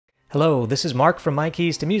Hello, this is Mark from My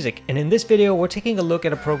Keys to Music, and in this video we're taking a look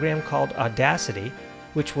at a program called Audacity,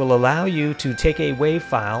 which will allow you to take a WAV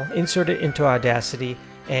file, insert it into Audacity,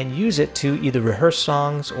 and use it to either rehearse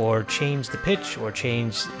songs or change the pitch or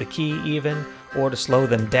change the key even, or to slow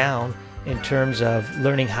them down in terms of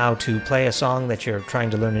learning how to play a song that you're trying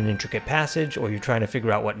to learn an intricate passage or you're trying to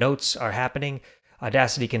figure out what notes are happening.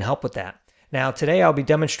 Audacity can help with that. Now today I'll be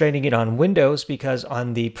demonstrating it on Windows because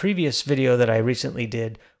on the previous video that I recently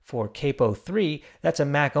did for Capo 3, that's a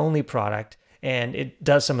Mac-only product, and it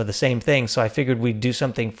does some of the same things, so I figured we'd do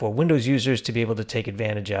something for Windows users to be able to take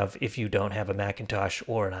advantage of if you don't have a Macintosh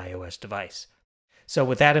or an iOS device. So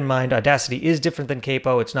with that in mind, Audacity is different than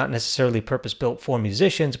Capo. It's not necessarily purpose-built for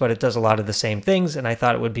musicians, but it does a lot of the same things, and I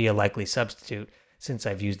thought it would be a likely substitute since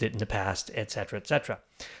I've used it in the past, etc., etc.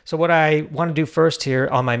 So what I want to do first here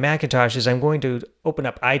on my Macintosh is I'm going to open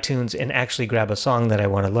up iTunes and actually grab a song that I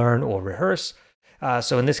want to learn or rehearse.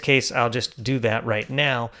 So in this case, I'll just do that right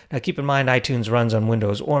now. Now keep in mind, iTunes runs on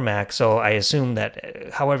Windows or Mac, so I assume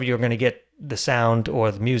that however you're going to get the sound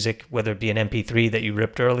or the music, whether it be an MP3 that you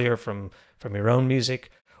ripped earlier from your own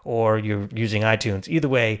music, or you're using iTunes, either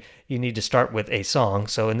way, you need to start with a song.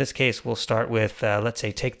 So in this case, we'll start with, let's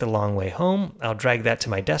say, Take the Long Way Home. I'll drag that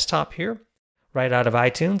to my desktop here, right out of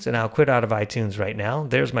iTunes, and I'll quit out of iTunes right now.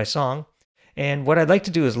 There's my song. And what I'd like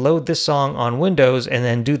to do is load this song on Windows and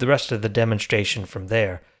then do the rest of the demonstration from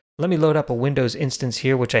there. Let me load up a Windows instance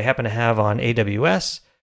here, which I happen to have on AWS,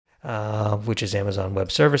 which is Amazon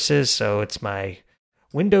Web Services. So it's my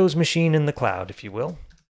Windows machine in the cloud, if you will.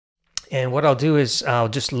 And what I'll do is I'll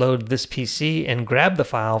just load this PC and grab the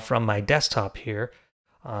file from my desktop here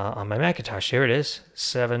on my Macintosh. Here it is,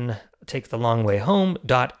 Take the Long Way Home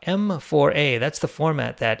 .m4a. That's the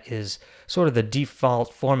format that is sort of the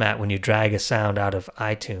default format when you drag a sound out of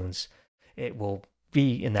iTunes. It will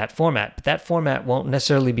be in that format, but that format won't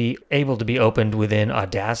necessarily be able to be opened within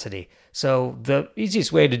Audacity. So the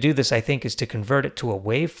easiest way to do this, I think, is to convert it to a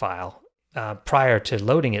WAV file prior to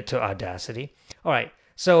loading it to Audacity. All right.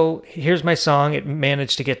 So here's my song. It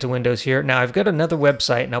managed to get to Windows here. Now I've got another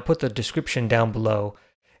website, and I'll put the description down below.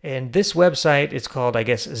 And this website is called, I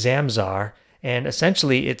guess, Zamzar, and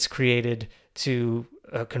essentially it's created to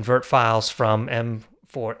convert files from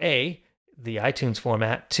M4A, the iTunes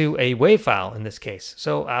format, to a WAV file in this case.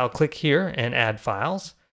 So I'll click here and add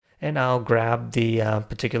files, and I'll grab the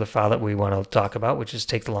particular file that we want to talk about, which is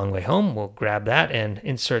Take the Long Way Home. We'll grab that and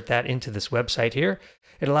insert that into this website here.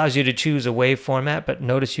 It allows you to choose a WAV format, but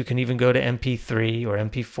notice you can even go to MP3 or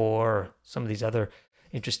MP4 or some of these other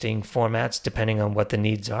interesting formats depending on what the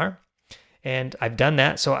needs are. And I've done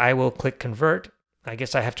that, so I will click Convert. I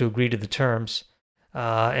guess I have to agree to the terms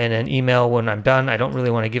and an email when I'm done. I don't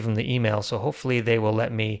really want to give them the email, so hopefully they will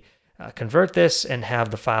let me convert this and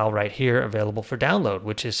have the file right here available for download,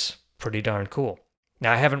 which is pretty darn cool.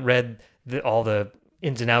 Now, I haven't read all the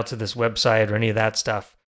ins and outs of this website or any of that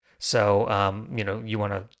stuff, so you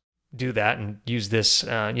want to do that and use this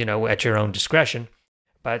at your own discretion.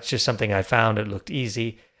 But it's just something I found. It looked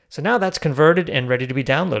easy. So now that's converted and ready to be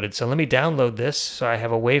downloaded. So let me download this so I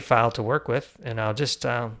have a WAV file to work with, and I'll just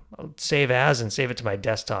I'll save as and save it to my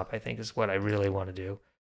desktop, I think is what I really want to do.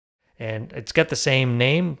 And it's got the same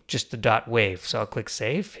name, just the .wav. So I'll click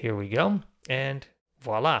Save. Here we go. And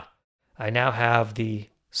voila. I now have the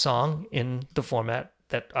song in the format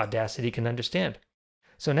that Audacity can understand.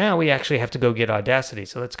 So now we actually have to go get Audacity.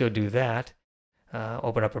 So let's go do that.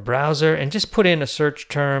 Open up a browser and just put in a search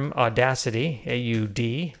term Audacity,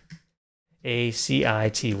 A-U-D-A-C-I-T-Y,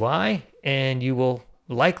 and you will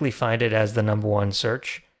likely find it as the #1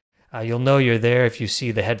 search. You'll know you're there if you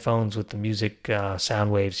see the headphones with the music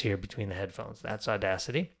sound waves here between the headphones. That's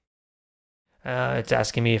Audacity. It's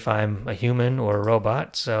asking me if I'm a human or a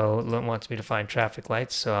robot, so it wants me to find traffic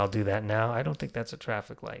lights, so I'll do that now. I don't think that's a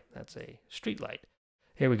traffic light. That's a street light.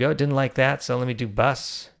 Here we go. Didn't like that, so let me do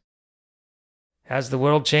bus. Has the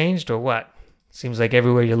world changed or what? Seems like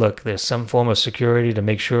everywhere you look, there's some form of security to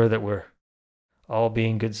make sure that we're all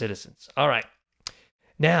being good citizens. All right.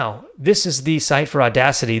 Now, this is the site for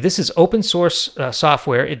Audacity. This is open source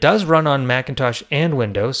software. It does run on Macintosh and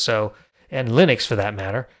Windows, and Linux for that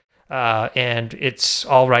matter. And it's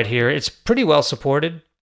all right here. It's pretty well supported.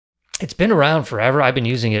 It's been around forever. I've been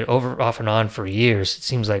using it off and on for years. It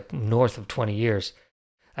seems like north of 20 years.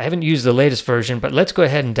 I haven't used the latest version, but let's go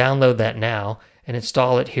ahead and download that now and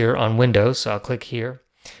install it here on Windows. So I'll click here.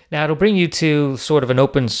 Now it'll bring you to sort of an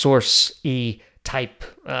open source-y type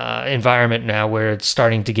environment now where it's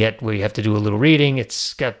starting to get where you have to do a little reading.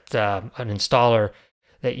 It's got an installer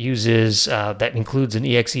that includes an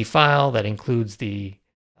exe file, that includes the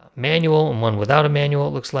manual and one without a manual,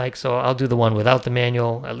 it looks like. So I'll do the one without the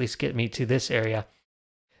manual, at least get me to this area.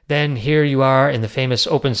 Then here you are in the famous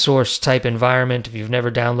open source type environment. If you've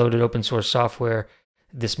never downloaded open source software,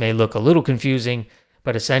 this may look a little confusing,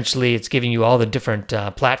 but essentially it's giving you all the different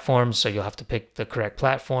platforms, so you'll have to pick the correct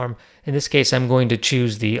platform. In this case, I'm going to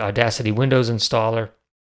choose the Audacity Windows installer.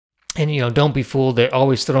 And don't be fooled, they're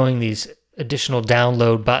always throwing these additional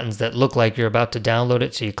download buttons that look like you're about to download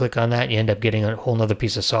it, so you click on that and you end up getting a whole nother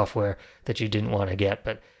piece of software that you didn't want to get.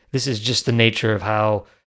 But this is just the nature of how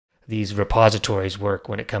these repositories work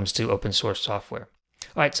when it comes to open source software.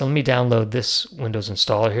 All right, so let me download this Windows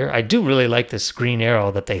installer here. I do really like this green arrow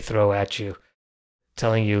that they throw at you,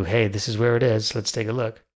 telling you, hey, this is where it is. Let's take a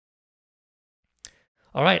look.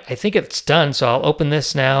 All right, I think it's done, so I'll open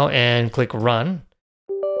this now and click Run,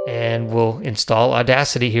 and we'll install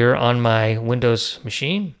Audacity here on my Windows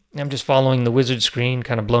machine. I'm just following the wizard screen,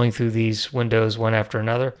 kind of blowing through these windows one after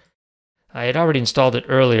another. I had already installed it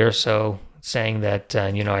earlier, so saying that,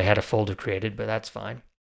 I had a folder created, but that's fine.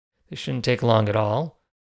 This shouldn't take long at all,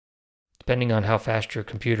 depending on how fast your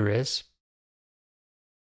computer is.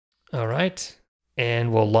 All right,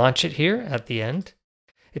 and we'll launch it here at the end.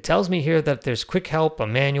 It tells me here that there's quick help, a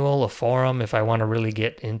manual, a forum, if I want to really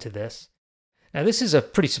get into this. Now, this is a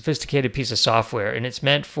pretty sophisticated piece of software, and it's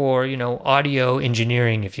meant for, audio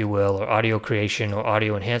engineering, if you will, or audio creation, or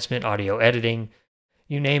audio enhancement, audio editing.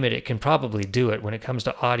 You name it, it can probably do it when it comes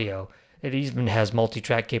to audio. It even has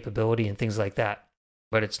multi-track capability and things like that.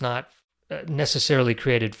 But it's not necessarily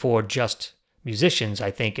created for just musicians.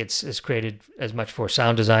 I think it's created as much for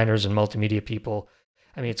sound designers and multimedia people.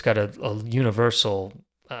 I mean, it's got a universal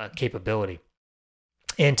capability.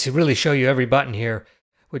 And to really show you every button here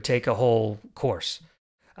would take a whole course.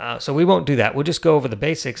 So we won't do that. We'll just go over the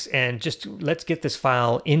basics and just let's get this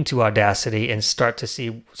file into Audacity and start to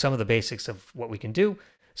see some of the basics of what we can do.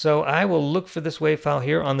 So I will look for this WAV file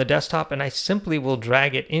here on the desktop, and I simply will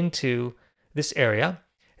drag it into this area.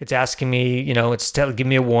 It's asking me, it's giving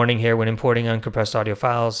me a warning here when importing uncompressed audio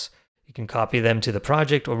files. You can copy them to the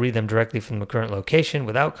project or read them directly from the current location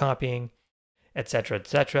without copying, etc.,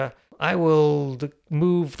 etc. I will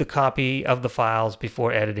move the copy of the files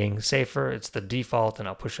before editing safer. It's the default, and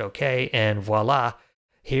I'll push OK, and voila.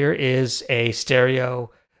 Here is a stereo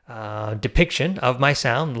depiction of my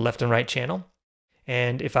sound, the left and right channel.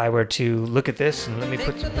 And if I were to look at this, and let me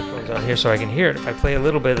put some headphones on here so I can hear it. If I play a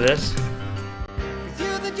little bit of this,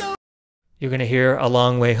 you're going to hear A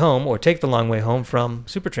Long Way Home, or Take the Long Way Home from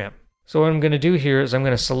Supertramp. So what I'm going to do here is I'm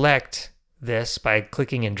going to select this by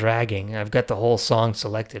clicking and dragging. I've got the whole song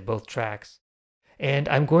selected, both tracks. And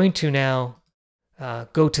I'm going to now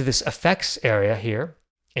go to this effects area here.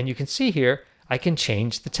 And you can see here, I can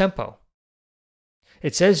change the tempo.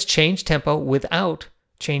 It says change tempo without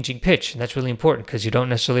changing pitch. And that's really important because you don't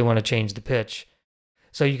necessarily want to change the pitch.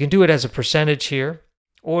 So you can do it as a percentage here,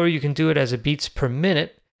 or you can do it as a beats per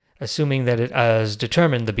minute, assuming that it has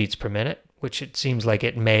determined the beats per minute, which it seems like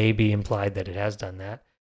it may be implied that it has done that.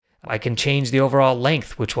 I can change the overall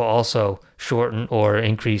length, which will also shorten or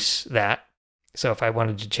increase that. So if I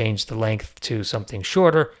wanted to change the length to something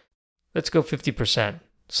shorter, let's go 50%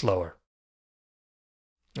 slower,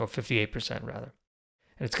 or 58% rather.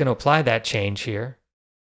 And it's going to apply that change here.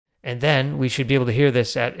 And then we should be able to hear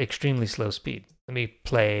this at extremely slow speed. Let me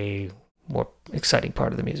play more exciting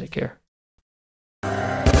part of the music here.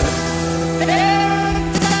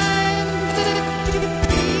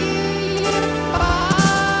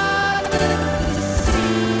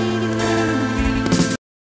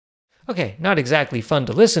 Okay, not exactly fun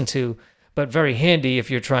to listen to, but very handy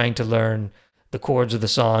if you're trying to learn the chords of the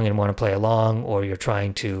song and want to play along, or you're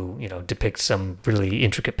trying to, depict some really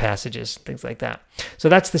intricate passages, things like that. So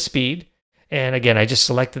that's the speed. And again, I just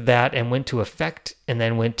selected that and went to Effect and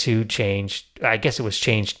then went to change, I guess it was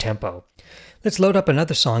change tempo. Let's load up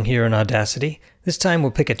another song here in Audacity. This time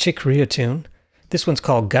we'll pick a Chick Corea tune. This one's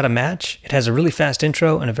called Gotta Match. It has a really fast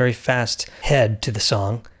intro and a very fast head to the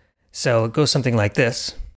song. So it goes something like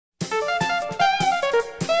this.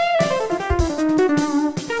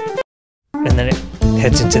 And then it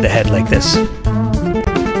heads into the head like this.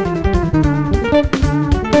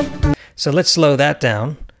 So let's slow that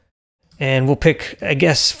down. And we'll pick, I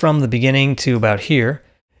guess, from the beginning to about here.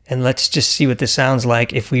 And let's just see what this sounds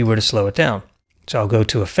like if we were to slow it down. So I'll go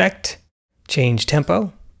to Effect, Change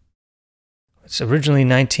Tempo. It's originally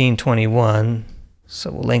 1921,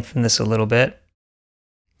 so we'll lengthen this a little bit.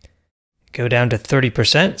 Go down to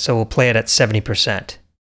 30%, so we'll play it at 70%.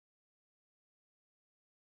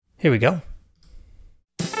 Here we go.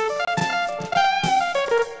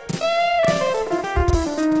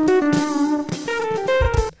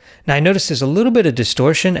 Now I notice there's a little bit of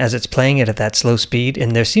distortion as it's playing it at that slow speed,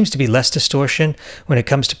 and there seems to be less distortion when it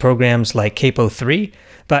comes to programs like Capo 3,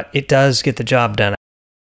 but it does get the job done.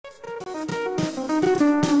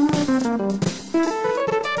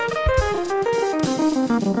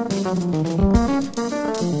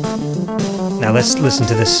 Now let's listen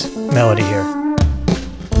to this melody here.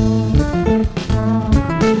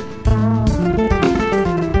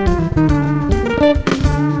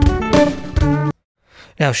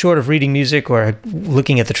 Now, short of reading music or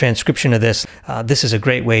looking at the transcription of this, this is a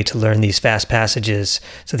great way to learn these fast passages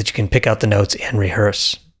so that you can pick out the notes and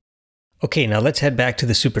rehearse. Okay, now let's head back to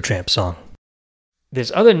the Supertramp song.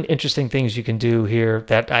 There's other interesting things you can do here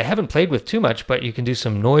that I haven't played with too much, but you can do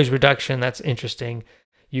some noise reduction. That's interesting.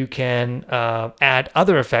 You can add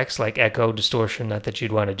other effects like echo, distortion, not that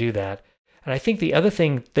you'd want to do that. And I think the other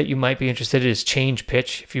thing that you might be interested in is change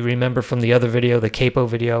pitch. If you remember from the other video, the capo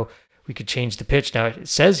video, we could change the pitch. Now it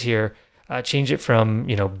says here, change it from,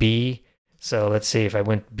 B. So let's see if I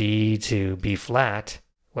went B to B flat,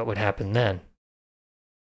 what would happen then?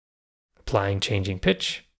 Applying changing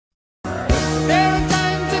pitch.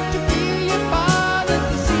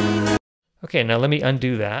 Okay, now let me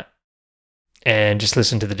undo that and just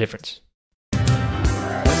listen to the difference.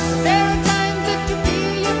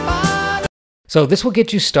 So this will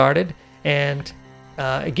get you started and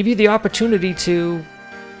give you the opportunity to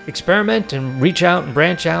experiment and reach out and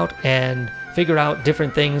branch out and figure out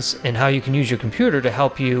different things and how you can use your computer to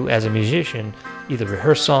help you as a musician either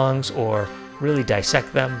rehearse songs or really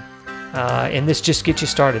dissect them. And this just gets you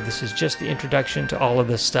started. This is just the introduction to all of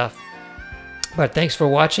this stuff. But thanks for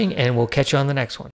watching, and we'll catch you on the next one.